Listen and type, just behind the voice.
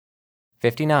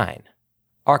59.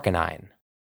 Arcanine.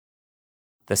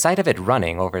 The sight of it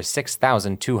running over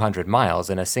 6,200 miles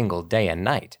in a single day and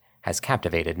night has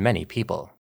captivated many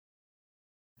people.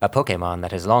 A Pokémon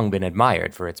that has long been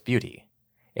admired for its beauty.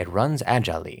 It runs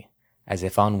agilely, as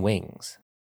if on wings.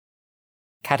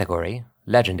 Category: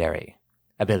 Legendary.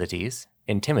 Abilities: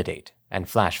 Intimidate and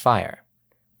Flash Fire.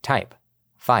 Type: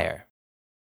 Fire.